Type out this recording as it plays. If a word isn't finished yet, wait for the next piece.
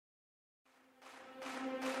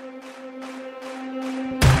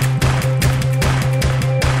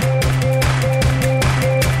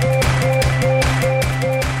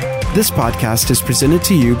This podcast is presented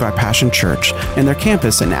to you by Passion Church and their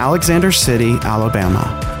campus in Alexander City,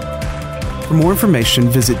 Alabama. For more information,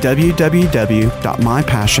 visit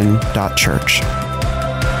www.mypassion.church.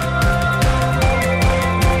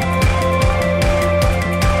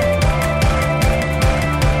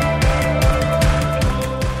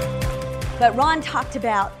 But Ron talked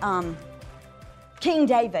about King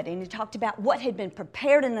David, and he talked about what had been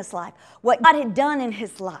prepared in his life, what God had done in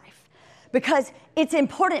his life. Because it's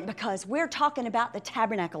important, because we're talking about the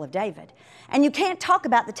tabernacle of David. And you can't talk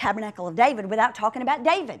about the tabernacle of David without talking about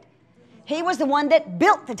David. He was the one that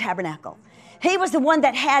built the tabernacle. He was the one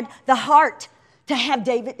that had the heart to have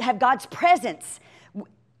God's presence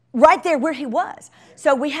right there where he was.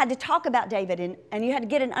 So we had to talk about David, and you had to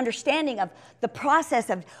get an understanding of the process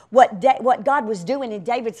of what God was doing in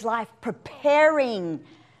David's life, preparing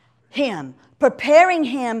him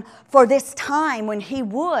for this time when he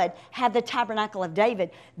would have the tabernacle of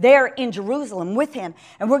David there in Jerusalem with him.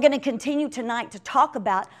 And we're going to continue tonight to talk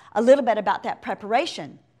about a little bit about that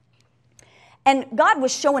preparation. And God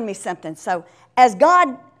was showing me something. So as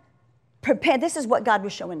God prepared, this is what God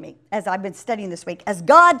was showing me as I've been studying this week. As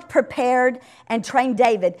God prepared and trained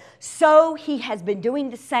David, so he has been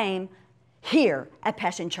doing the same here at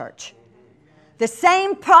Passion Church. The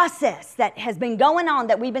same process that has been going on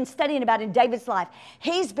that we've been studying about in David's life,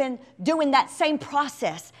 he's been doing that same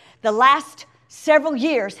process the last several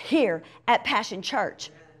years here at Passion Church.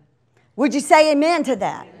 Would you say amen to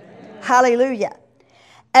that? Amen. Hallelujah.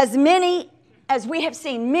 As we have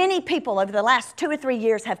seen, many people over the last 2 or 3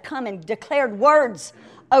 years have come and declared words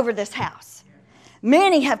over this house.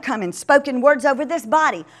 Many have come and spoken words over this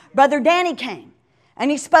body. Brother Danny came and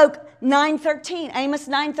he spoke Amos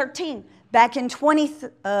 9:13. Back in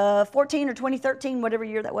 2014 or 2013, whatever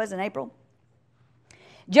year that was, in April.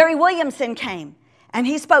 Jerry Williamson came, and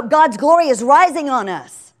he spoke, God's glory is rising on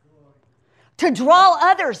us. To draw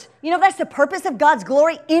others. You know, that's the purpose of God's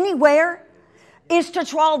glory anywhere, is to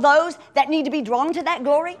draw those that need to be drawn to that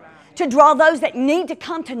glory. To draw those that need to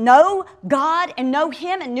come to know God and know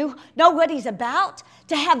Him and know what He's about.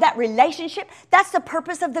 To have that relationship. That's the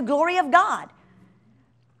purpose of the glory of God.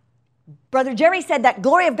 Brother Jerry said that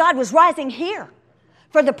glory of God was rising here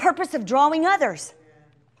for the purpose of drawing others.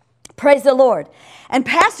 Praise the Lord. And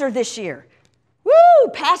pastor this year,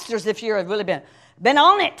 pastors this year have really been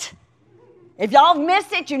on it. If y'all have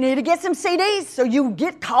missed it, you need to get some CDs so you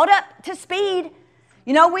get caught up to speed.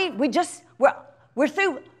 You know, we're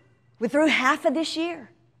through half of this year.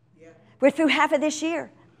 We're through half of this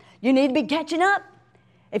year. You need to be catching up.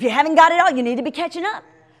 If you haven't got it all, you need to be catching up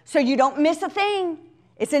so you don't miss a thing.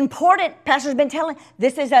 It's important. Pastor's been telling,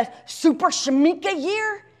 this is a super Shemitah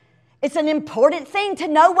year. It's an important thing to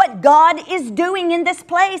know what God is doing in this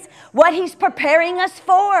place, what He's preparing us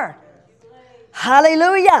for.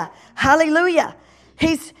 Hallelujah. Hallelujah.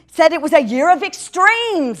 He's said it was a year of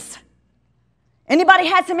extremes. Anybody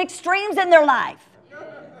had some extremes in their life?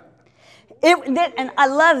 And I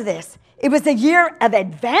love this. It was a year of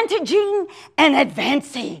advantaging and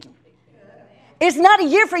advancing. It's not a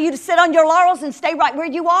year for you to sit on your laurels and stay right where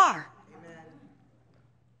you are.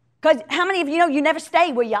 Because how many of you know you never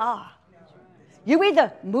stay where you are? You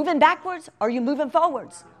either moving backwards or you moving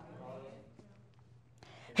forwards.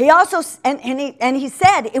 He also, and he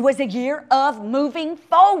said it was a year of moving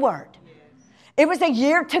forward. It was a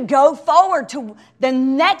year to go forward to the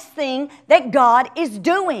next thing that God is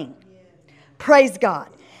doing. Praise God.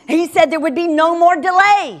 He said there would be no more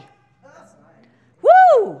delay.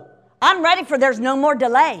 Woo! I'm ready for there's no more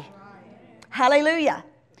delay. Hallelujah.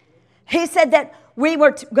 He said that we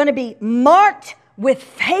were going to be marked with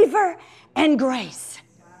favor and grace.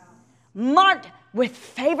 Marked with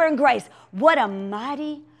favor and grace. What a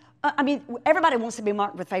mighty, everybody wants to be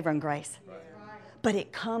marked with favor and grace. But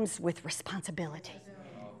it comes with responsibility.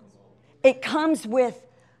 It comes with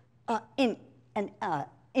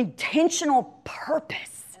intentional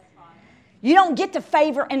purpose. You don't get the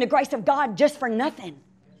favor and the grace of God just for nothing.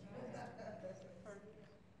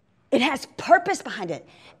 It has purpose behind it.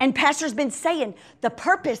 And Pastor's been saying the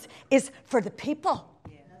purpose is for the people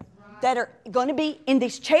that are going to be in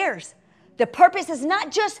these chairs. The purpose is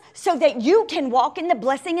not just so that you can walk in the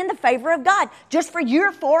blessing and the favor of God, just for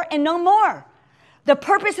year 4 and no more. The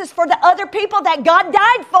purpose is for the other people that God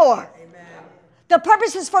died for. Amen. The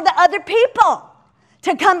purpose is for the other people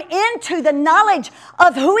to come into the knowledge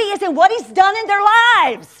of who He is and what He's done in their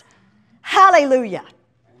lives. Hallelujah.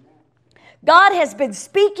 God has been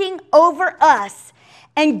speaking over us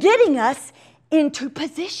and getting us into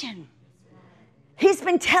position. He's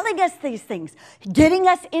been telling us these things, getting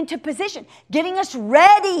us into position, getting us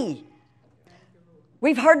ready.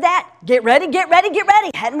 We've heard that. Get ready, get ready, get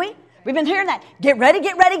ready, hadn't we? We've been hearing that. Get ready,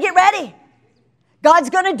 get ready, get ready. God's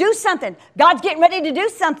going to do something. God's getting ready to do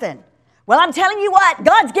something. Well, I'm telling you what,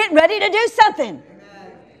 God's getting ready to do something.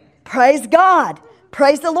 Amen. Praise God.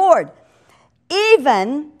 Praise the Lord.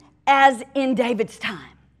 Even as in David's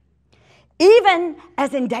time. Even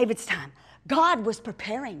as in David's time, God was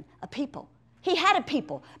preparing a people. He had a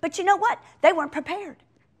people. But you know what? They weren't prepared.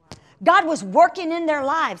 God was working in their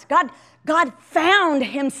lives. God found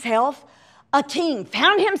himself a king,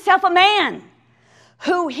 found himself a man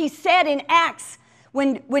who he said in Acts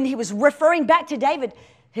when he was referring back to David,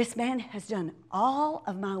 this man has done all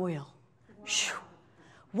of my will. Whew.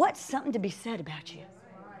 What's something to be said about you?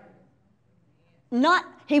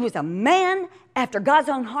 He was a man after God's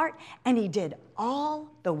own heart, and he did all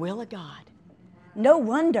the will of God. No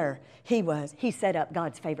wonder he set up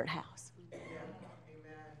God's favorite house.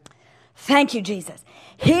 Thank you, Jesus.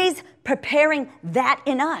 He's preparing that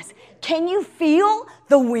in us. Can you feel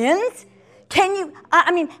the winds?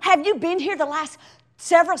 Have you been here the last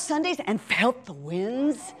several Sundays and felt the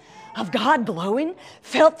winds of God blowing?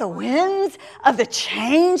 Felt the winds of the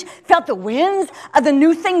change? Felt the winds of the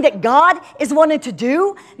new thing that God is wanting to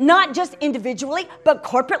do? Not just individually, but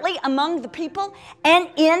corporately among the people and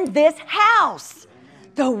in this house.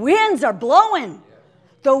 The winds are blowing.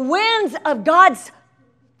 The winds of God's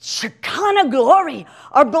Shekinah glory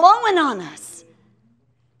are blowing on us.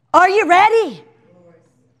 Are you ready?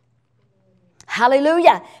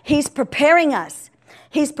 Hallelujah. He's preparing us.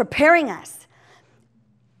 He's preparing us.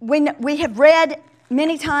 When we have read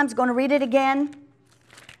many times, going to read it again.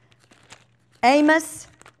 Amos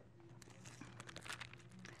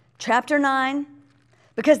chapter 9,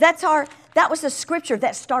 because that was the scripture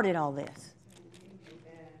that started all this.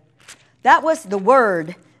 That was the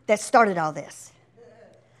word that started all this.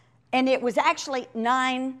 And it was actually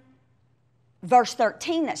 9 verse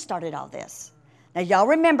 13 that started all this. Now y'all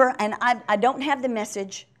remember, and I don't have the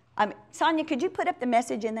message. Sonia, could you put up the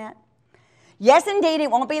message in that? Yes, indeed,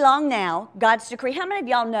 it won't be long now. God's decree. How many of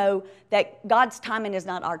y'all know that God's timing is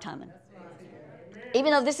not our timing?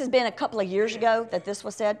 Even though this has been a couple of years ago that this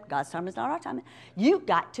was said, God's timing is not our timing. You've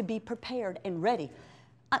got to be prepared and ready.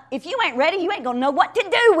 If you ain't ready, you ain't going to know what to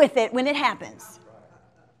do with it when it happens.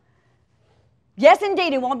 Yes,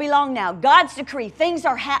 indeed, it won't be long now. God's decree. Things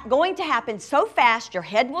are going to happen so fast, your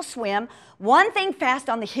head will swim. One thing fast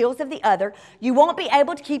on the heels of the other. You won't be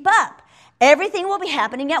able to keep up. Everything will be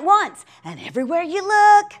happening at once. And everywhere you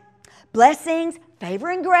look, blessings, favor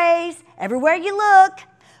and grace, everywhere you look,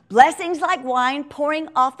 blessings like wine pouring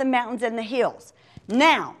off the mountains and the hills.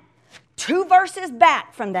 Now, 2 verses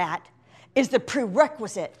back from that is the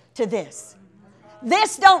prerequisite to this.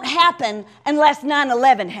 This don't happen unless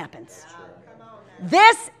 9/11 happens.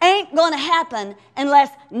 This ain't going to happen unless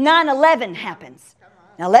 9/11 happens.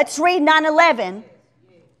 Now let's read 9/11.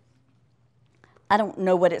 I don't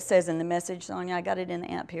know what it says in the message, Sonia. I got it in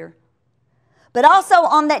the app here. But also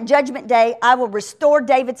on that judgment day, I will restore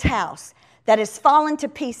David's house that is fallen to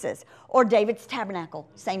pieces, or David's tabernacle.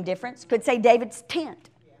 Same difference. Could say David's tent,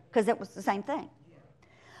 because it was the same thing.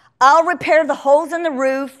 I'll repair the holes in the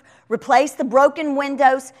roof, replace the broken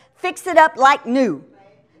windows, fix it up like new.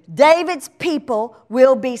 David's people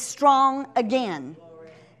will be strong again.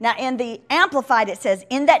 Now in the Amplified it says,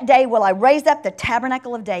 in that day will I raise up the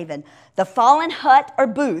tabernacle of David, the fallen hut or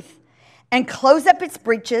booth, and close up its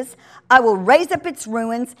breaches. I will raise up its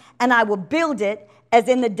ruins, and I will build it as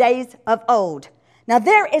in the days of old. Now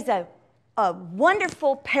there is a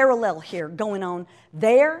wonderful parallel here going on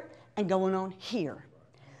there and going on here.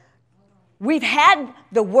 We've had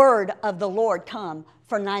the word of the Lord come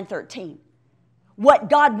for 9:13. What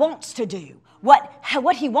God wants to do,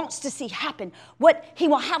 what He wants to see happen,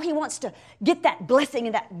 how He wants to get that blessing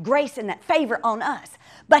and that grace and that favor on us.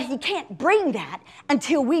 But He can't bring that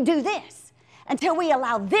until we do this, until we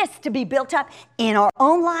allow this to be built up in our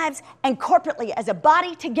own lives and corporately as a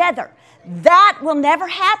body together. That will never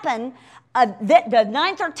happen. The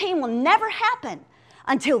 9:13 will never happen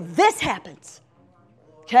until this happens.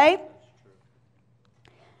 Okay?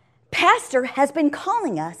 Pastor has been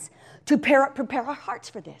calling us to prepare our hearts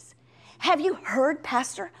for this. Have you heard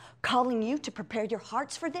Pastor calling you to prepare your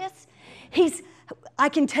hearts for this? I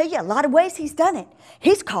can tell you a lot of ways he's done it.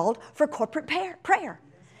 He's called for corporate prayer.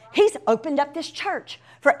 He's opened up this church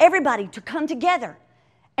for everybody to come together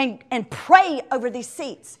and pray over these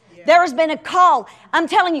seats. Yeah. There has been a call. I'm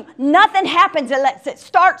telling you, nothing happens unless it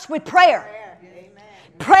starts with prayer.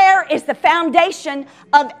 Prayer is the foundation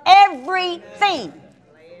of everything.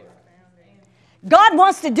 God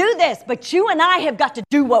wants to do this, but you and I have got to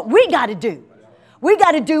do what we got to do. We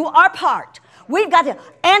got to do our part. We've got to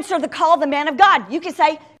answer the call of the man of God. You can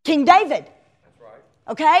say King David.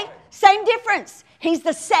 Okay? Same difference. He's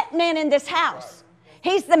the set man in this house.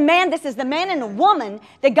 He's the man, this is the man and the woman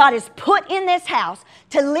that God has put in this house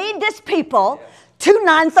to lead this people to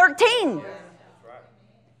 9:13.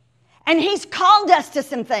 And He's called us to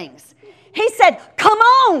some things. He said, come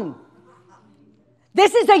on.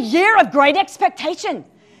 This is a year of great expectation.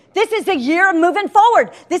 This is a year of moving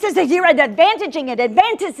forward. This is a year of advantaging and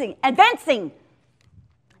advancing.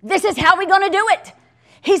 This is how we're going to do it.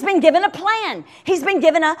 He's been given a plan. He's been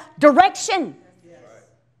given a direction.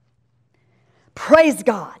 Praise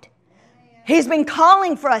God. He's been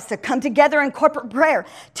calling for us to come together in corporate prayer,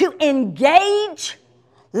 to engage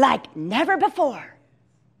like never before.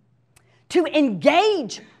 To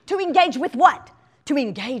engage with what? To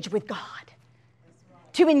engage with God.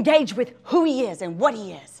 To engage with who He is and what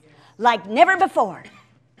He is, like never before.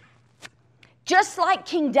 Just like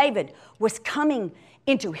King David was coming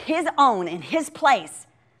into his own and his place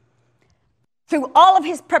through all of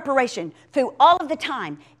his preparation, through all of the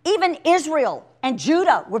time, even Israel and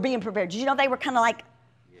Judah were being prepared. Did you know they were kind of like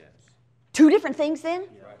two different things then?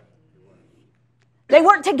 They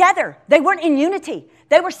weren't together. They weren't in unity.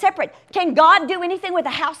 They were separate. Can God do anything with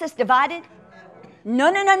a house that's divided?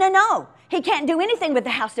 No. He can't do anything with the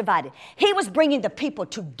house divided. He was bringing the people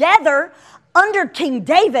together under King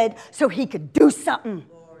David so He could do something.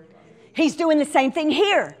 He's doing the same thing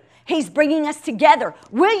here. He's bringing us together.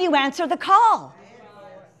 Will you answer the call?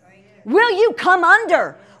 Will you come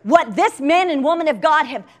under what this man and woman of God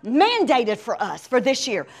have mandated for us for this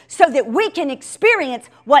year so that we can experience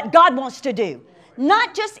what God wants to do?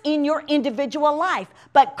 Not just in your individual life,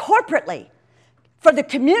 but corporately, for the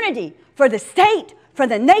community, for the state, for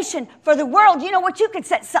the nation, for the world. You know what? You could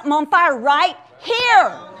set something on fire right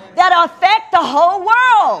here that'll affect the whole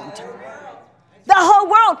world. The whole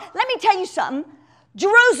world. Let me tell you something.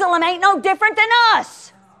 Jerusalem ain't no different than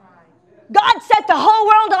us. God set the whole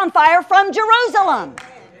world on fire from Jerusalem.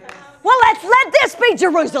 Well, let's let this be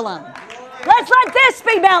Jerusalem. Let's let this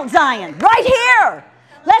be Mount Zion, right here.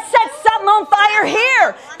 Let's set something on fire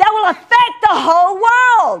here that will affect the whole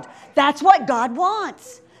world. That's what God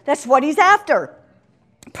wants. That's what He's after.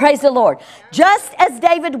 Praise the Lord. Just as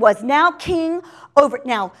David was now king over...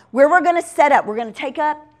 Now, where we're going to set up, we're going to take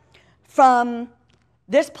up from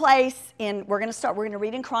this place, and we're going to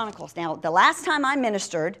read in Chronicles. Now, the last time I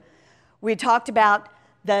ministered, we talked about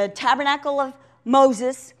the tabernacle of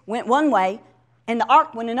Moses went one way, and the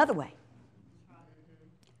ark went another way.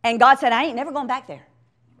 And God said, I ain't never going back there.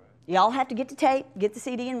 Y'all have to get the tape, get the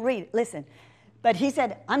CD, and read it. Listen. But He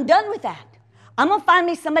said, I'm done with that. I'm going to find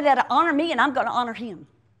me somebody that'll honor me, and I'm going to honor Him.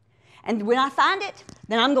 And when I find it,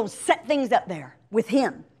 then I'm going to set things up there with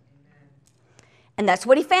Him. And that's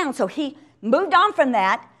what He found. So He moved on from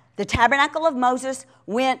that. The tabernacle of Moses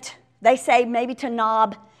went, they say, maybe to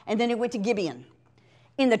Nob, and then it went to Gibeon.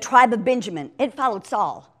 In the tribe of Benjamin, it followed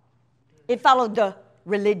Saul. It followed the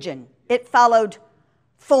religion. It followed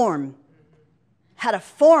form. Had a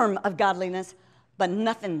form of godliness, but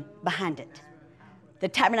nothing behind it. The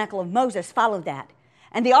tabernacle of Moses followed that.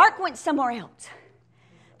 And the ark went somewhere else.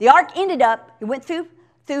 The ark ended up, it went through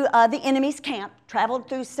the enemy's camp, traveled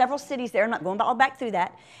through several cities there, I'm not going all back through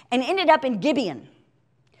that, and ended up in Gibeon,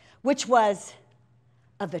 which was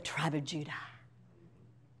of the tribe of Judah.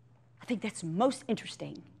 I think that's most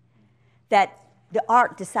interesting, that the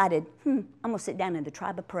ark decided, I'm going to sit down in the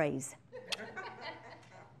tribe of praise.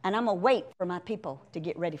 And I'm going to wait for my people to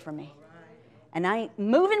get ready for me. And I ain't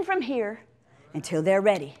moving from here until they're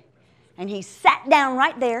ready. And He sat down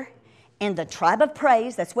right there in the tribe of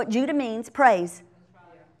praise. That's what Judah means, praise.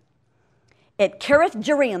 At Kiriath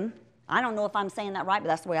Jearim. I don't know if I'm saying that right, but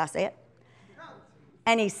that's the way I say it.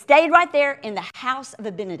 And He stayed right there in the house of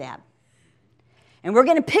Abinadab. And we're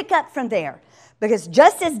going to pick up from there. Because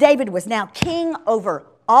just as David was now king over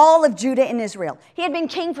all of Judah and Israel. He had been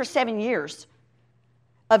king for 7 years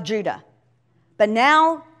of Judah. But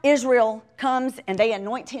now Israel comes and they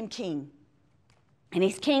anoint him king. And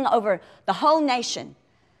he's king over the whole nation.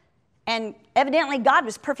 And evidently God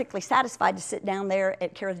was perfectly satisfied to sit down there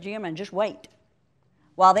at Kiriath Jearim and just wait.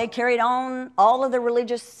 While they carried on all of the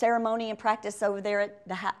religious ceremony and practice over there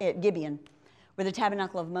at Gibeon, where the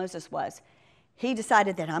tabernacle of Moses was. He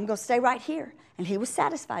decided that I'm going to stay right here. And he was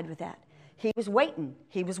satisfied with that. He was waiting.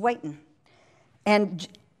 He was waiting. And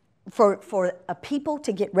for a people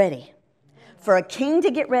to get ready, for a king to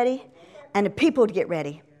get ready, and a people to get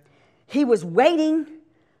ready, he was waiting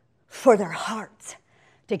for their hearts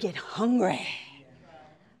to get hungry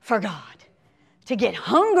for God. To get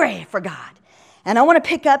hungry for God. And I want to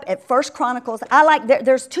pick up at 1 Chronicles. I like,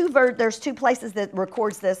 there's two places that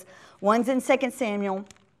records this. One's in 2 Samuel,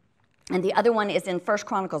 and the other one is in 1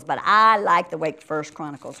 Chronicles. But I like the way 1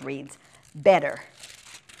 Chronicles reads better.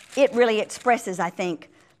 It really expresses, I think,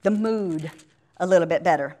 the mood a little bit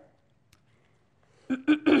better.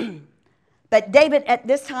 But David, at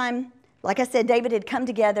this time, like I said, David had come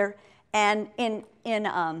together, and in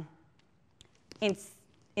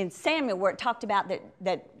Samuel, where it talked about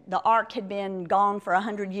that the ark had been gone for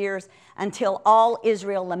 100 years until all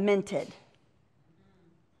Israel lamented.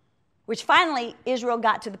 Which finally Israel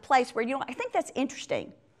got to the place where, I think that's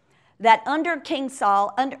interesting, that under King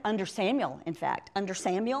Saul, under Samuel, in fact, under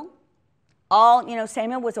Samuel,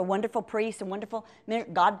 Samuel was a wonderful priest, a wonderful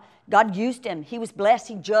minister. God used him. He was blessed.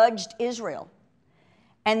 He judged Israel.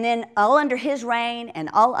 And then all under his reign and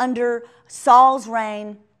all under Saul's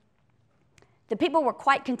reign, the people were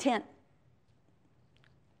quite content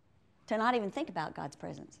to not even think about God's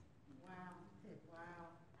presence. Wow.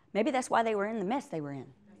 Maybe that's why they were in the mess they were in.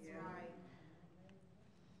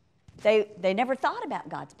 They never thought about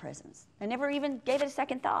God's presence. They never even gave it a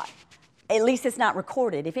second thought. At least it's not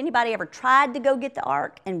recorded. If anybody ever tried to go get the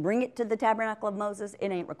ark and bring it to the tabernacle of Moses,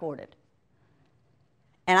 it ain't recorded.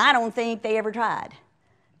 And I don't think they ever tried,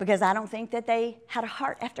 because I don't think that they had a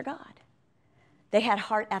heart after God. They had a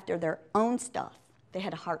heart after their own stuff. They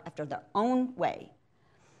had a heart after their own way.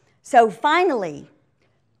 So finally,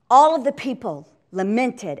 all of the people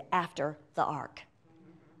lamented after the ark.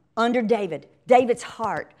 Under David. David's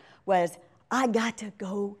heart was, I got to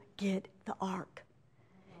go get the ark.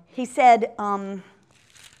 He said,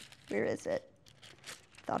 where is it?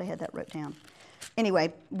 Thought I had that wrote down.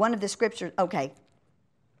 Anyway, one of the scriptures, okay.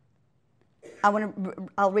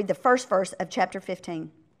 I'll read the first verse of chapter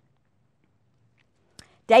 15.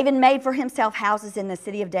 David made for himself houses in the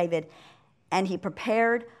city of David, and he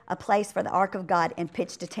prepared a place for the ark of God and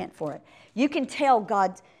pitched a tent for it. You can tell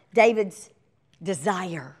David's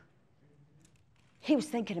desire. He was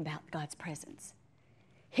thinking about God's presence.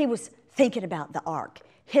 He was thinking about the ark.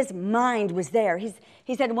 His mind was there. He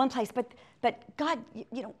said in one place, but God,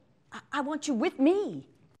 I want you with me.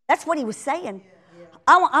 That's what he was saying.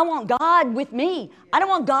 I want God with me. I don't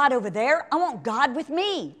want God over there. I want God with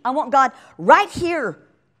me. I want God right here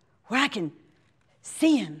where I can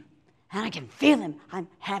see him and I can feel him. I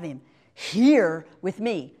have him here with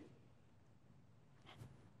me.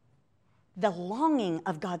 The longing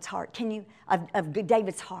of God's heart, of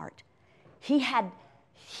David's heart, he had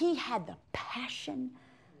the passion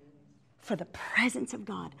for the presence of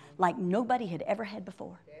God like nobody had ever had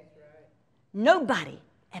before. That's right. Nobody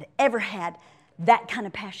had ever had that kind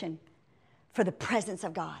of passion for the presence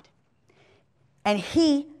of God. And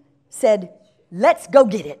he said, let's go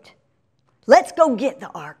get it. Let's go get the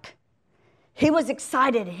ark. He was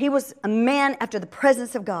excited. He was a man after the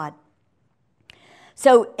presence of God.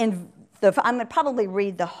 So I'm going to probably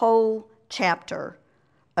read the whole chapter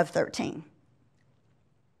of 13.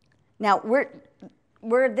 Now,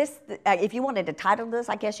 if you wanted to title this,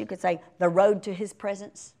 I guess you could say, The Road to His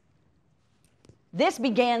Presence. This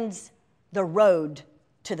begins the road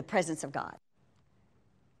to the presence of God.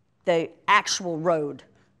 The actual road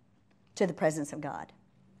to the presence of God.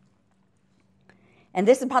 And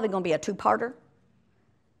this is probably going to be a two-parter,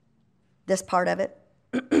 this part of it.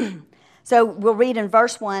 So we'll read in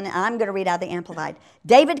verse 1, and I'm going to read out the Amplified.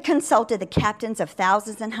 David consulted the captains of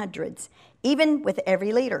thousands and hundreds, even with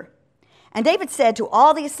every leader. And David said to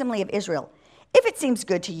all the assembly of Israel, if it seems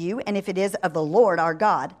good to you, and if it is of the Lord our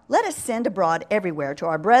God, let us send abroad everywhere to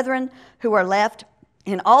our brethren who are left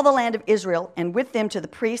in all the land of Israel, and with them to the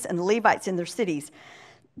priests and the Levites in their cities,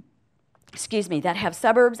 that have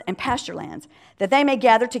suburbs and pasture lands, that they may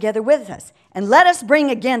gather together with us. And let us bring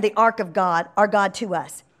again the ark of God, our God, to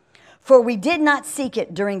us. For we did not seek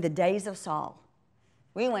it during the days of Saul.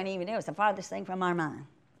 We weren't even, it was the farthest thing from our mind.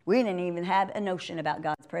 We didn't even have a notion about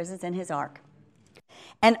God's presence and his ark.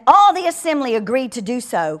 And all the assembly agreed to do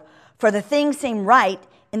so, for the thing seemed right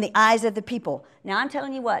in the eyes of the people. Now, I'm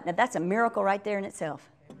telling you what, now that's a miracle right there in itself.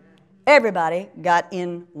 Everybody got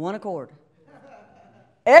in one accord.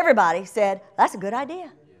 Everybody said, that's a good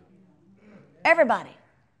idea. Everybody.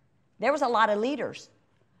 There was a lot of leaders.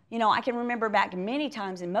 I can remember back many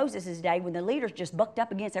times in Moses' day when the leaders just bucked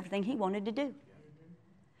up against everything he wanted to do.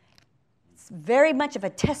 It's very much of a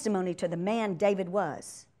testimony to the man David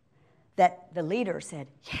was, that the leader said,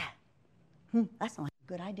 yeah, that sounds like a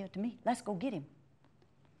good idea to me. Let's go get him.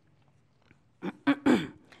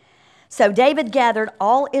 So David gathered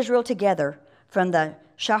all Israel together from the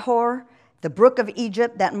Shahor, the brook of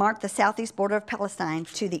Egypt that marked the southeast border of Palestine,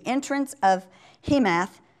 to the entrance of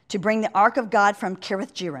Hemath to bring the ark of God from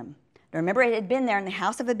Kiriath-Jearim. Now, remember, it had been there in the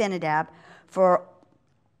house of Abinadab for,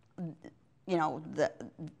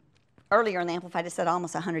 earlier in the Amplified it said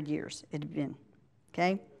almost 100 years it had been,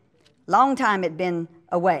 okay? Long time it had been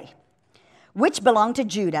away, which belonged to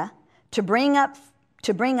Judah, to bring up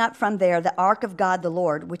from there the ark of God the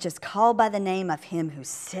Lord, which is called by the name of him who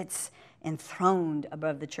sits enthroned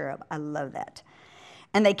above the cherub. I love that.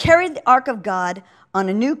 And they carried the ark of God on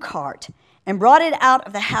a new cart and brought it out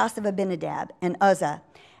of the house of Abinadab, and Uzzah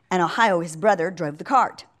and Ahio his brother drove the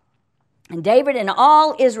cart. And David and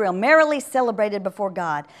all Israel merrily celebrated before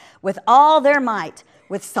God with all their might,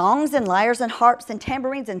 with songs and lyres and harps and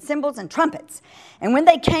tambourines and cymbals and trumpets. And when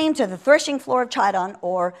they came to the threshing floor of Chidon,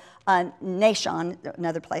 or Nashon,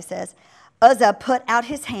 another place says, Uzzah put out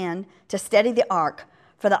his hand to steady the ark,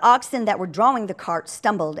 for the oxen that were drawing the cart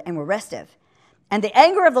stumbled and were restive. And the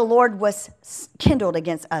anger of the Lord was kindled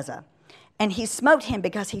against Uzzah, and he smote him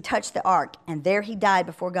because he touched the ark, and there he died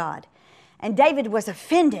before God. And David was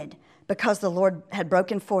offended because the Lord had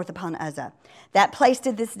broken forth upon Uzzah. That place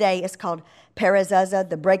to this day is called Perez Uzzah,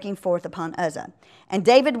 the breaking forth upon Uzzah. And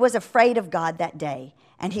David was afraid of God that day,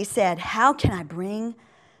 and he said, how can I bring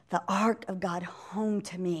the ark of God home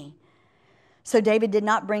to me? So David did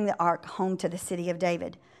not bring the ark home to the city of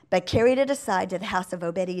David, but carried it aside to the house of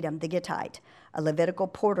Obed-Edom the Gittite, a Levitical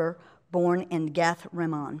porter born in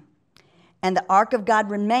Gath-Rimmon. And the ark of God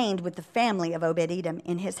remained with the family of Obed-Edom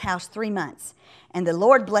in his house 3 months. And the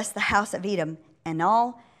Lord blessed the house of Edom and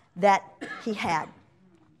all that he had.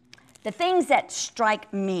 The things that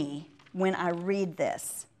strike me when I read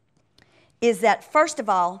this is that, first of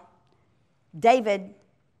all, David,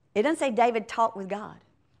 it doesn't say David talked with God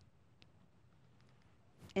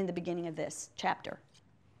in the beginning of this chapter.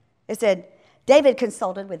 It said, David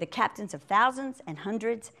consulted with the captains of thousands and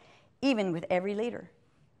hundreds, even with every leader.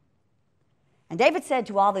 And David said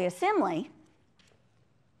to all the assembly,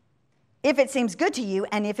 if it seems good to you,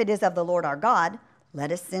 and if it is of the Lord our God, let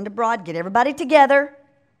us send abroad, get everybody together,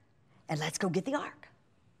 and let's go get the ark.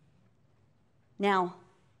 Now,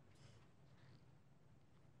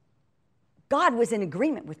 God was in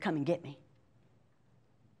agreement with come and get me.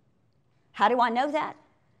 How do I know that?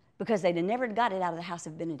 Because they'd have never got it out of the house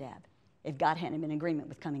of Abinadab if God hadn't been in agreement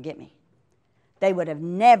with come and get me. They would have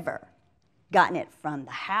never gotten it from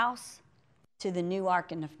the house to the new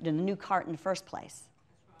ark and the new cart in the first place.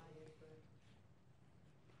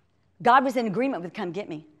 God was in agreement with come get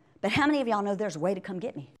me. But how many of y'all know there's a way to come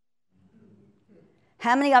get me?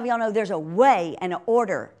 How many of y'all know there's a way and an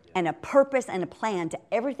order and a purpose and a plan to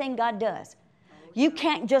everything God does? You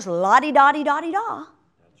can't just la-di-da-di-da-di-da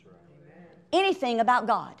anything about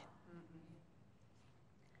God.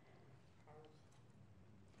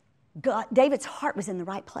 David's heart was in the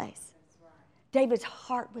right place. David's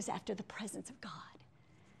heart was after the presence of God.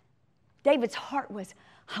 David's heart was,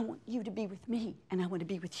 I want you to be with me, and I want to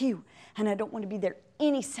be with you, and I don't want to be there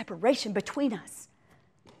any separation between us.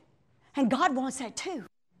 And God wants that too.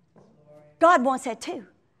 God wants that too.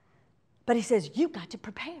 But he says, you've got to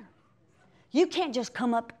prepare. You can't just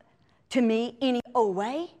come up to me any old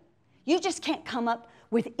way. You just can't come up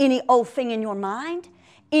with any old thing in your mind.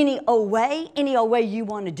 Any old way you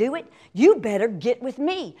want to do it. You better get with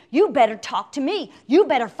me. You better talk to me. You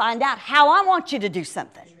better find out how I want you to do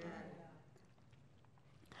something.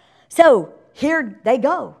 So here they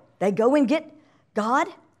go. They go and get God.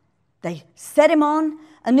 They set him on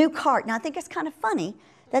a new cart. Now I think it's kind of funny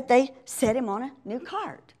that they set him on a new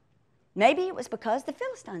cart. Maybe it was because the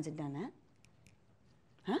Philistines had done that.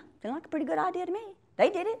 Huh? Seemed like a pretty good idea to me. They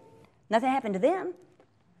did it. Nothing happened to them.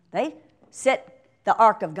 They set the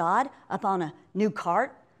ark of God up on a new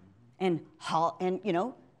cart and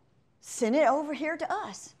send it over here to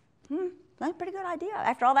us. That's a pretty good idea.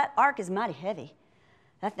 After all, that ark is mighty heavy.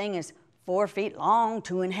 That thing is 4 feet long,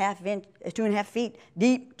 2.5 feet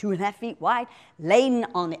deep, 2.5 feet wide, laden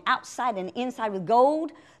on the outside and inside with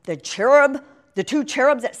gold. The two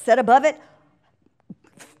cherubs that sit above it,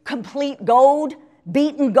 complete gold,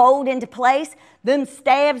 beaten gold into place. Them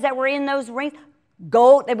staves that were in those rings,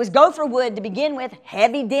 gold. It was gopher wood to begin with,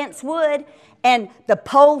 heavy, dense wood. And the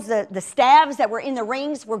poles, the staves that were in the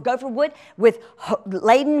rings were gopher wood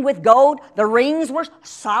laden with gold. The rings were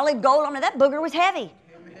solid gold. I mean, that booger was heavy.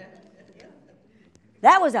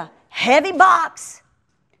 That was a heavy box.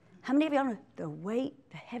 How many of y'all know the weight,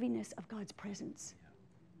 the heaviness of God's presence?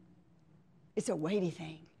 It's a weighty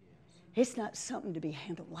thing. It's not something to be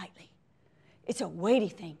handled lightly. It's a weighty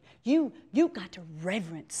thing. You got to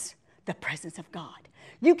reverence the presence of God.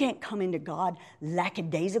 You can't come into God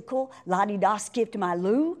lackadaisical, la-di-da, skip to my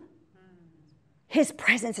loo. His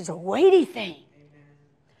presence is a weighty thing.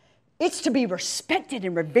 It's to be respected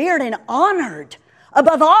and revered and honored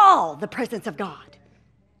above all the presence of God.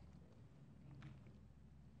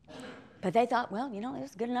 But they thought, well, it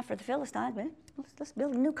was good enough for the Philistines, but let's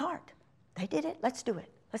build a new cart. They did it. Let's do it.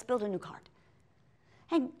 Let's build a new cart.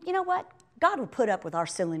 And you know what? God will put up with our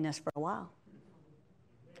silliness for a while.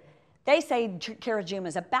 They say Kiriath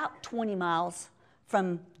is about 20 miles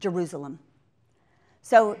from Jerusalem.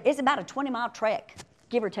 So it's about a 20-mile trek,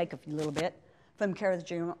 give or take a little bit, from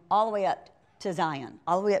Kiriath all the way up to Zion,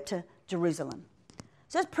 all the way up to Jerusalem.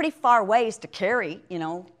 So it's pretty far ways to carry,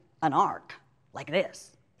 an ark like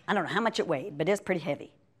this. I don't know how much it weighed, but it's pretty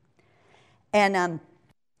heavy. And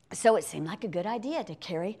so it seemed like a good idea to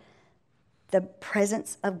carry the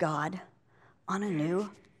presence of God on a new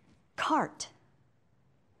cart.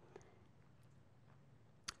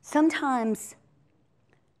 Sometimes,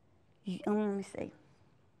 let me see.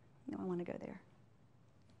 I want to go there.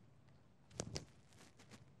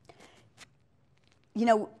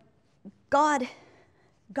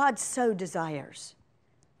 God so desires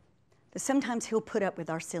that sometimes He'll put up with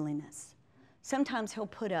our silliness. Sometimes He'll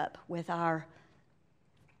put up with our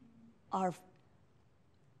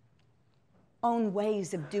own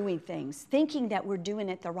ways of doing things, thinking that we're doing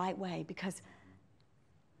it the right way, because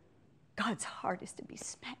God's heart is to be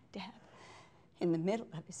smack dab in the middle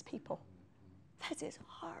of His people. That's His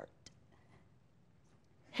heart.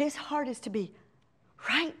 His heart is to be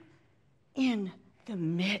right in the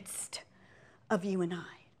midst of you and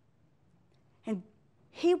I. And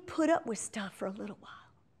He put up with stuff for a little while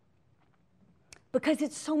because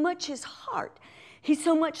it's so much His heart. He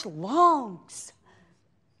so much longs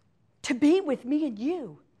to be with me and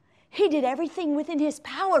you. He did everything within His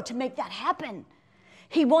power to make that happen.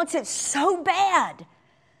 He wants it so bad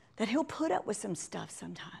that He'll put up with some stuff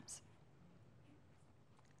sometimes.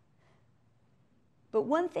 But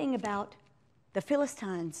one thing about the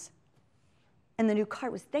Philistines and the new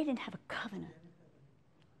cart was they didn't have a covenant.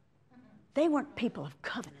 They weren't people of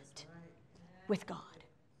covenant with God.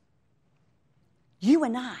 You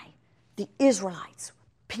and I, the Israelites,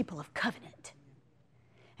 people of covenant.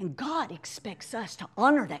 And God expects us to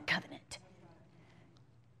honor that covenant.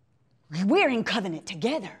 We're in covenant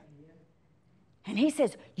together. And He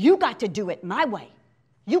says, you got to do it my way.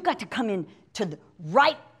 You got to come in to the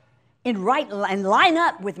right and line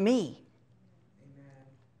up with me. Amen.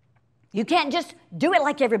 You can't just do it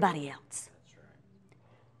like everybody else. That's right.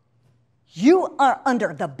 You are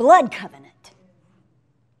under the blood covenant.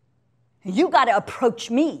 And you got to approach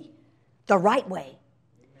me the right way. Amen.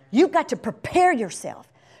 You've got to prepare yourself.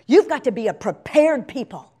 You've got to be a prepared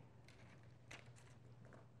people.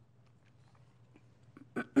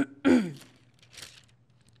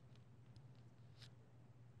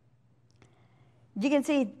 You can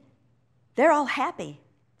see they're all happy.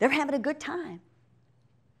 They're having a good time.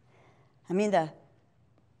 I mean, the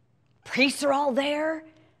priests are all there.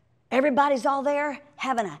 Everybody's all there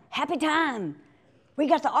having a happy time. We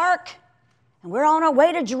got the ark, and we're on our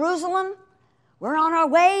way to Jerusalem. We're on our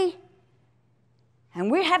way,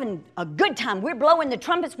 and we're having a good time. We're blowing the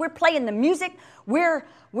trumpets. We're playing the music. We're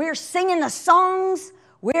singing the songs.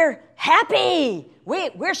 We're happy.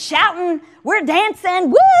 We're shouting. We're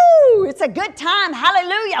dancing. Woo! It's a good time.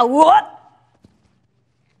 Hallelujah. What?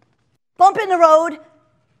 Bump in the road,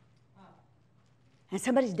 and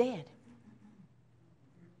somebody's dead.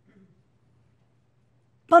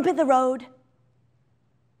 Bump in the road,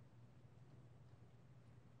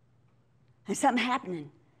 and something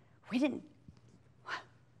happening. We didn't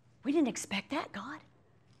expect that, God.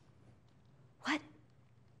 What?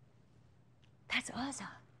 That's Uzzah.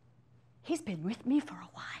 He's been with me for a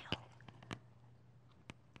while.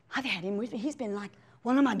 I've had him with me. He's been like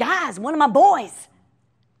one of my guys, one of my boys.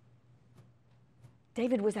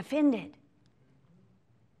 David was offended.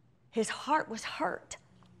 His heart was hurt.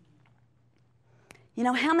 You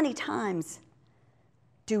know, how many times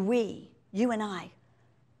do we, you and I,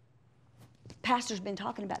 Pastor's been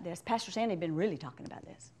talking about this. Pastor Sandy been really talking about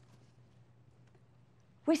this.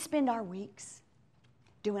 We spend our weeks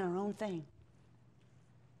doing our own thing.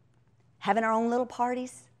 Having our own little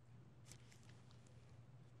parties.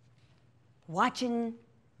 Watching,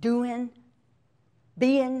 doing,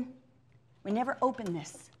 being. We never open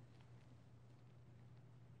this.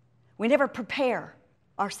 We never prepare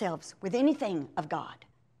ourselves with anything of God.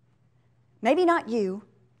 Maybe not you,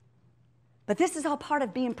 but this is all part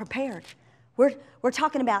of being prepared. We're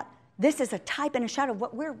talking about this is a type and a shadow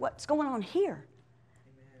of what's going on here.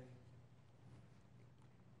 Amen.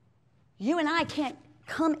 You and I can't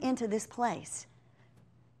come into this place.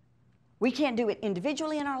 We can't do it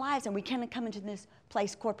individually in our lives, and we can't come into this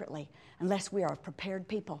place corporately unless we are a prepared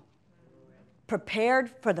people.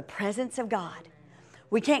 Prepared for the presence of God.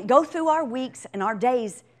 We can't go through our weeks and our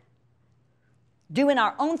days doing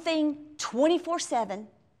our own thing 24/7,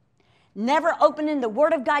 never opening the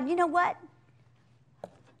Word of God. You know what?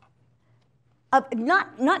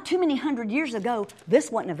 Not too many hundred years ago,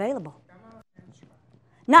 this wasn't available.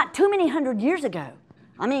 Not too many hundred years ago.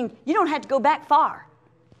 I mean, you don't have to go back far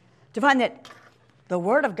to find that the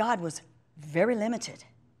Word of God was very limited.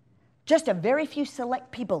 Just a very few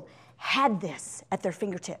select people had this at their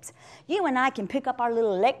fingertips. You and I can pick up our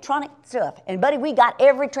little electronic stuff, and buddy, we got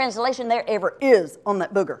every translation there ever is on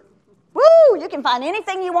that booger. Woo! You can find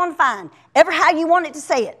anything you want to find, ever how you want it to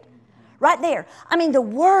say it. Right there. I mean, the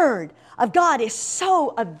Word of God is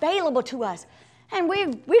so available to us. And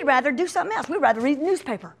we'd rather do something else. We'd rather read the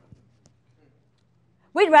newspaper.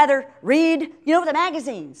 We'd rather read, the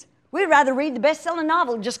magazines. We'd rather read the best-selling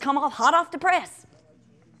novel and just come off hot off the press.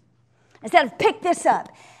 Instead of pick this up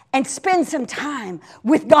and spend some time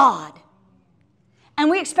with God. And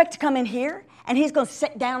we expect to come in here and He's going to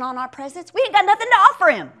sit down on our presence. We ain't got nothing to offer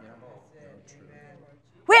Him.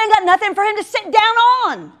 We ain't got nothing for Him to sit down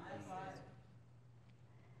on.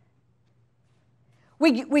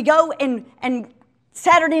 We go and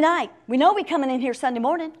Saturday night, we know we coming in here Sunday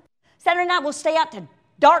morning. Saturday night we'll stay out to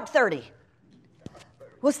dark 30.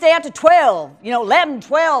 We'll stay out to 12, 11,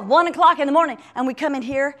 12, 1 o'clock in the morning. And we come in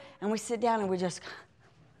here and we sit down and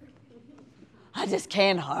I just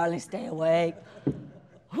can't hardly stay awake.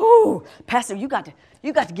 Whoo, Pastor, you got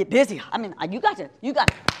to get busy. I mean, you got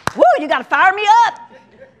to fire me up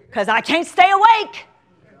because I can't stay awake.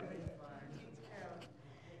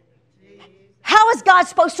 How is God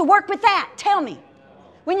supposed to work with that? Tell me.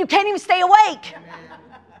 When you can't even stay awake.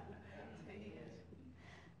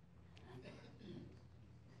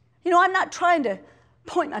 I'm not trying to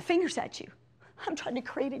point my fingers at you. I'm trying to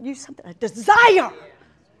create in you something, a desire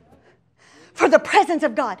for the presence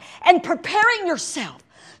of God and preparing yourself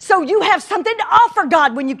so you have something to offer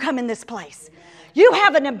God when you come in this place. You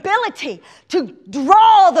have an ability to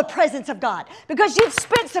draw the presence of God because you've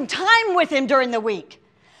spent some time with Him during the week.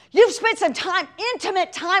 You've spent some time,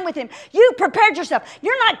 intimate time with Him. You've prepared yourself.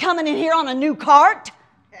 You're not coming in here on a new cart.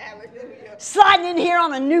 Hallelujah. Sliding in here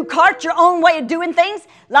on a new cart, your own way of doing things.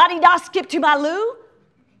 La-di-da, skip to my loo.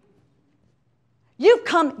 You've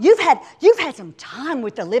had some time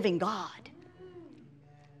with the living God.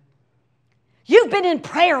 You've been in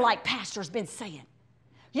prayer like Pastor's been saying.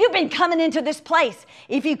 You've been coming into this place.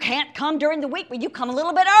 If you can't come during the week, well, you come a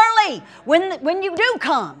little bit early when you do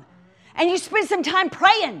come. And you spend some time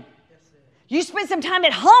praying. You spend some time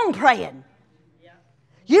at home praying.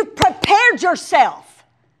 You've prepared yourself.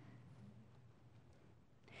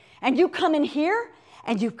 And you come in here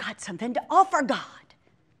and you've got something to offer God.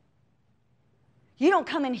 You don't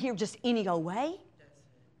come in here just any old way.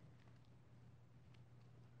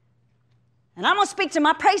 And I'm going to speak to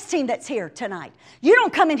my praise team that's here tonight. You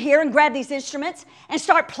don't come in here and grab these instruments and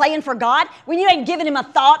start playing for God when you ain't given Him a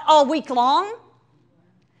thought all week long.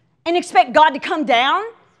 And expect God to come down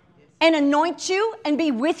and anoint you and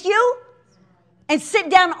be with you and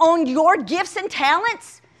sit down on your gifts and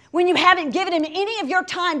talents when you haven't given Him any of your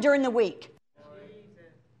time during the week.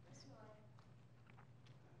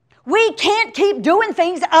 We can't keep doing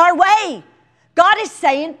things our way. God is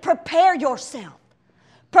saying, prepare yourself.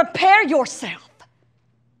 Prepare yourself.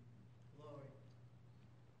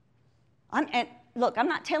 Look, I'm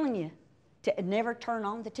not telling you to never turn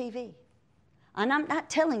on the TV. And I'm not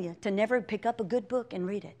telling you to never pick up a good book and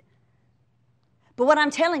read it. But what I'm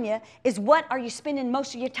telling you is, what are you spending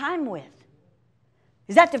most of your time with?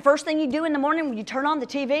 Is that the first thing you do in the morning when you turn on the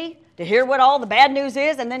TV? To hear what all the bad news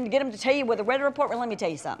is and then to get them to tell you with a weather report? Well, let me tell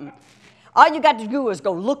you something. All you got to do is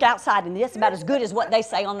go look outside, and that's about as good as what they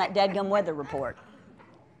say on that dadgum weather report.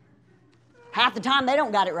 Half the time they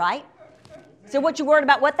don't got it right. So what you worried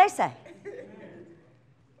about what they say?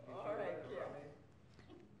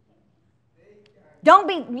 Don't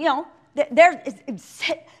be,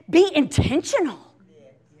 be intentional.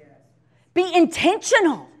 Be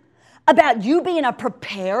intentional about you being a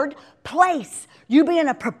prepared place. You being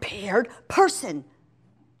a prepared person.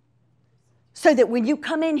 So that when you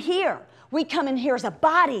come in here, we come in here as a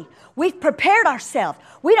body. We've prepared ourselves.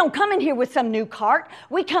 We don't come in here with some new cart.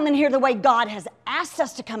 We come in here the way God has asked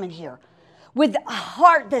us to come in here. With a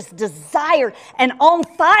heart that's desired and on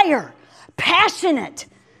fire. Passionate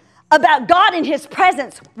about God and His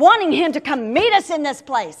presence, wanting Him to come meet us in this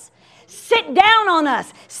place. Sit down on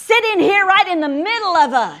us. Sit in here right in the middle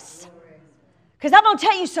of us. Because I'm going to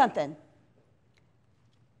tell you something.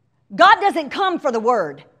 God doesn't come for the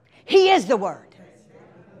Word. He is the Word.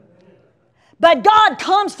 But God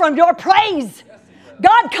comes from your praise.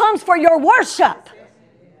 God comes for your worship.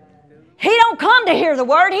 He don't come to hear the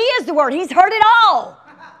word. He is the word. He's heard it all.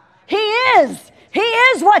 He is. He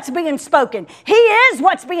is what's being spoken. He is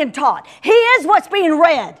what's being taught. He is what's being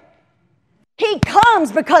read. He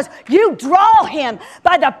comes because you draw him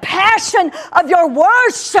by the passion of your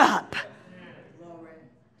worship.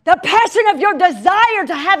 The passion of your desire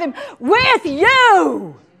to have him with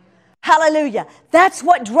you. Hallelujah. That's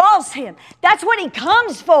what draws him. That's what he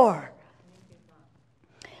comes for.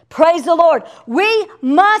 Praise the Lord. We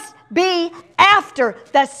must be after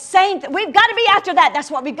the same thing. We've got to be after that.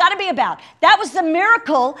 That's what we've got to be about. That was the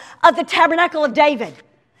miracle of the Tabernacle of David.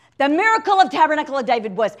 The miracle of Tabernacle of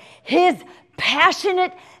David was his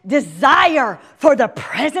passionate desire for the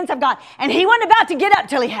presence of God. And he wasn't about to get up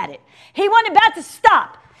till he had it. He wasn't about to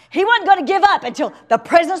stop. He wasn't going to give up until the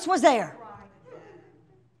presence was there.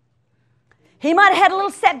 He might have had a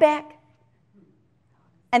little setback.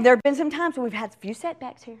 And there have been some times when we've had a few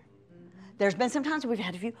setbacks here. There's been some times when we've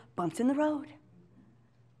had a few bumps in the road.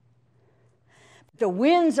 The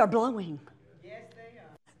winds are blowing. Yes, they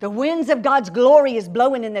are. The winds of God's glory is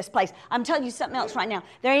blowing in this place. I'm telling you something else right now.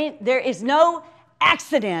 There is no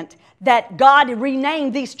accident that God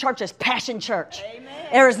renamed these churches Passion Church. Amen.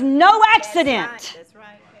 There is no accident. That's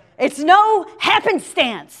right. It's no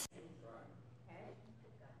happenstance.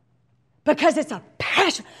 Because it's a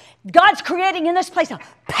passion. God's creating in this place a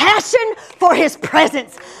passion for his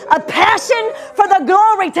presence. A passion for the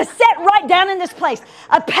glory to sit right down in this place.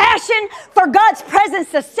 A passion for God's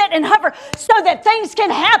presence to sit and hover so that things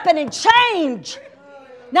can happen and change.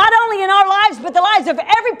 Not only in our lives, but the lives of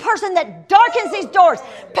every person that darkens these doors.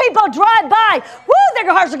 People drive by. Woo, their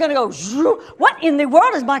cars are going to go, what in the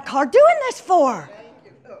world is my car doing this for?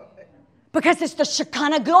 Because it's the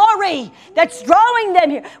Shekinah glory that's drawing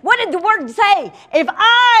them here. What did the word say? If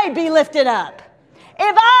I be lifted up,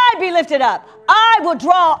 I will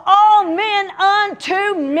draw all men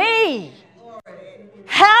unto me.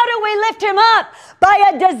 How do we lift him up?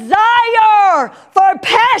 By a desire for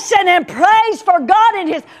passion and praise for God and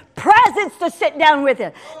his presence to sit down with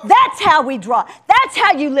him. That's how we draw. That's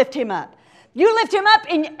how you lift him up. You lift him up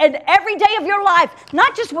in every day of your life.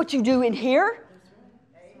 Not just what you do in here.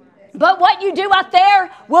 But what you do out there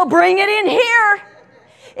will bring it in here.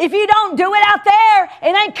 If you don't do it out there,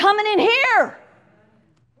 it ain't coming in here.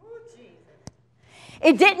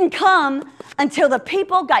 It didn't come until the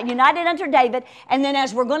people got united under David. And then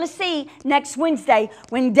as we're going to see next Wednesday,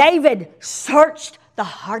 when David searched the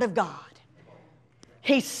heart of God.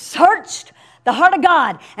 He searched the heart of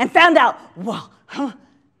God and found out, well,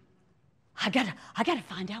 I gotta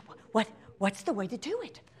find out what's the way to do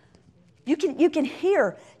it. You can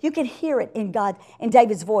hear it in God, in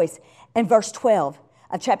David's voice in verse 12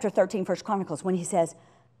 of chapter 13, 1 Chronicles, when he says,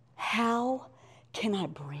 how can I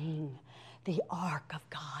bring the ark of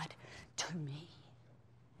God to me?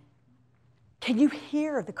 Can you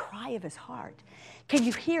hear the cry of his heart? Can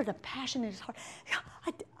you hear the passion in his heart?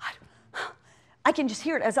 I can just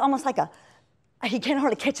hear it as almost like he can't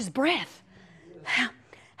hardly catch his breath.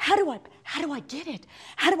 How do I get it?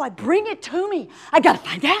 How do I bring it to me? I got to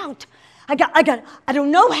find out. I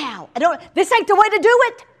don't know how. This ain't the way to do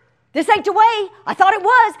it. This ain't the way. I thought it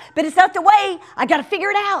was, but it's not the way. I got to figure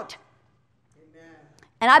it out. Amen.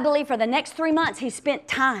 And I believe for the next 3 months, he spent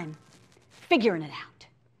time figuring it out.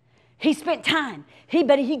 He spent time.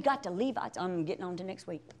 But he got the Levites. I'm getting on to next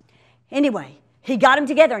week. Anyway, he got them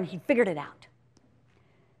together and he figured it out.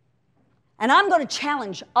 And I'm going to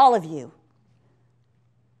challenge all of you.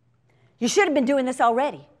 You should have been doing this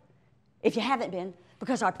already, if you haven't been,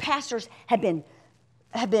 because our pastors have been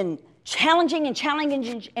challenging and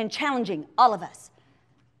challenging and challenging all of us.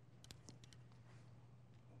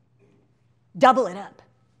 Double it up.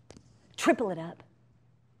 Triple it up.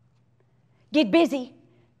 Get busy.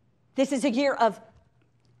 This is a year of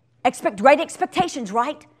great expectations,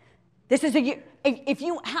 right? This is a year.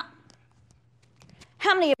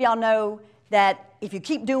 How many of y'all know that if you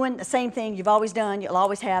keep doing the same thing you've always done, you'll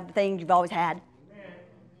always have the thing you've always had?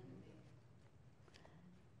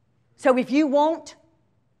 So if you want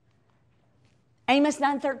Amos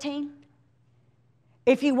 9:13,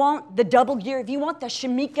 if you want the double year, if you want the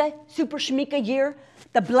Shemitah, super Shemitah year,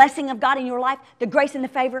 the blessing of God in your life, the grace and the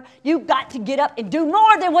favor, you've got to get up and do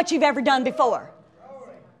more than what you've ever done before.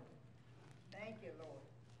 Thank you, Lord.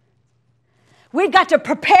 We've got to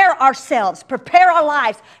prepare ourselves, prepare our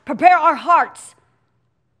lives, prepare our hearts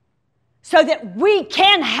so that we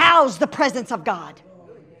can house the presence of God.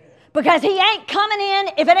 Because he ain't coming in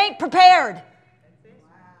if it ain't prepared.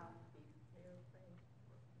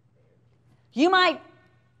 You might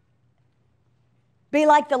be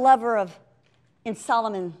like the lover in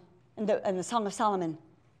Solomon, in the Song of Solomon,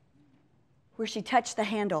 where she touched the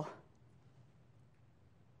handle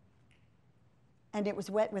and it was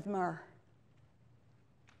wet with myrrh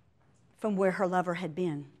from where her lover had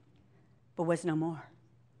been, but was no more.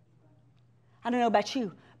 I don't know about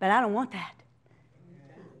you, but I don't want that.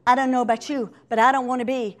 I don't know about you, but I don't want to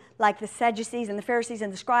be like the Sadducees and the Pharisees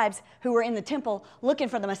and the scribes who were in the temple looking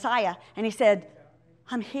for the Messiah. And he said,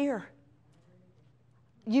 I'm here.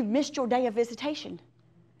 You've missed your day of visitation.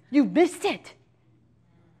 You've missed it.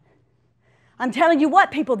 I'm telling you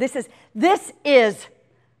what, people, this is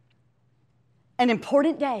an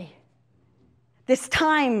important day. This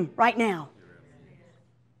time right now.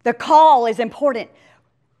 The call is important.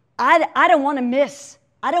 I don't want to miss.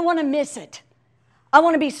 I don't want to miss it. I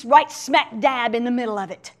want to be right smack dab in the middle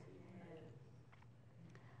of it.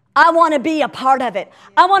 I want to be a part of it.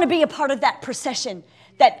 I want to be a part of that procession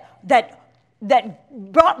that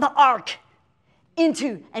brought the ark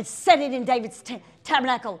into and set it in David's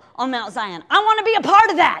tabernacle on Mount Zion. I want to be a part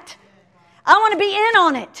of that. I want to be in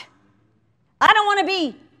on it. I don't want to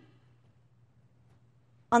be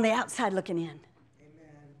on the outside looking in. Amen.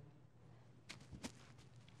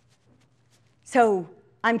 So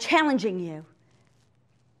I'm challenging you,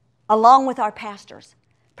 along with our pastors,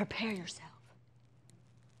 prepare yourself.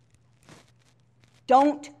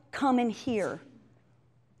 Don't come in here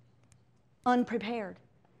unprepared,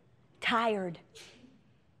 tired,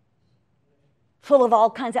 full of all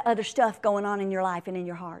kinds of other stuff going on in your life and in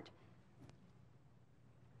your heart.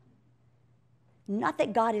 Not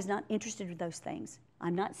that God is not interested in those things.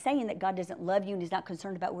 I'm not saying that God doesn't love you and is not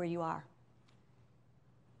concerned about where you are.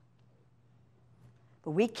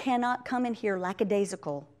 But we cannot come in here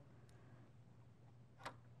lackadaisical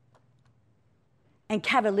and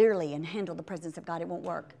cavalierly and handle the presence of God. It won't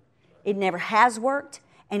work. It never has worked,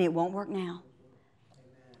 and it won't work now.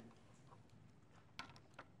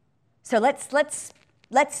 So let's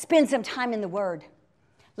spend some time in the Word.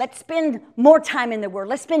 Let's spend more time in the Word.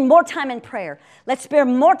 Let's spend more time in prayer. Let's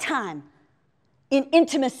spend more time in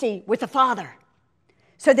intimacy with the Father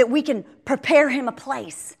so that we can prepare Him a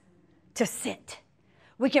place to sit.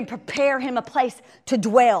 We can prepare Him a place to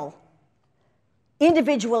dwell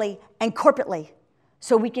individually and corporately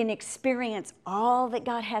so we can experience all that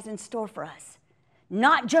God has in store for us.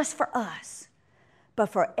 Not just for us, but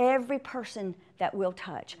for every person that we'll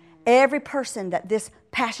touch. Every person that this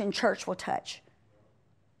Passion Church will touch.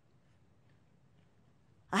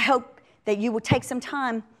 I hope that you will take some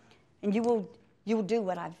time and you will do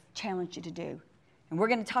what I've challenged you to do. And we're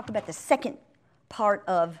going to talk about the second part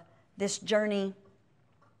of this journey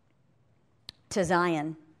to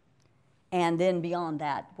Zion. And then beyond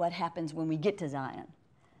that, what happens when we get to Zion.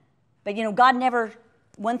 But God never,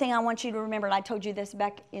 one thing I want you to remember, and I told you this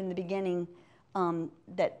back in the beginning,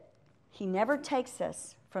 that He never takes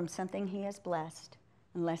us from something He has blessed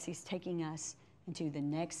unless He's taking us into the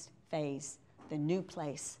next phase, the new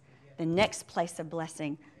place, the next place of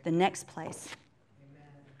blessing, the next place.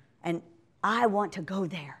 And I want to go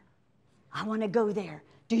there. I want to go there.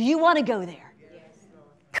 Do you want to go there? Yes.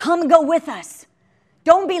 Come go with us.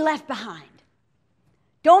 Don't be left behind.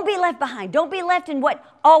 Don't be left behind. Don't be left in what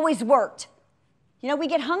always worked. We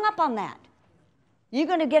get hung up on that. You're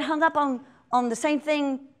going to get hung up on the same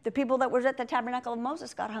thing the people that were at the tabernacle of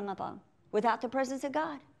Moses got hung up on, without the presence of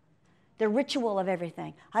God. The ritual of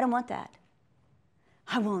everything. I don't want that.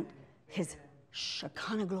 I want His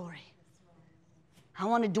Shekinah glory. I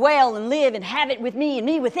want to dwell and live and have it with me and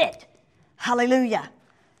me with it. Hallelujah.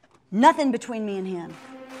 Nothing between me and Him.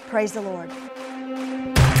 Praise the Lord.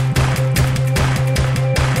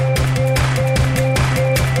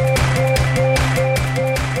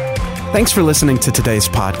 Thanks for listening to today's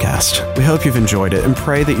podcast. We hope you've enjoyed it and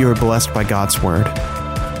pray that you are blessed by God's Word.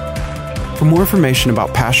 For more information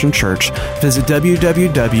about Passion Church, visit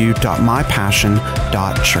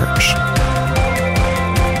www.mypassion.church.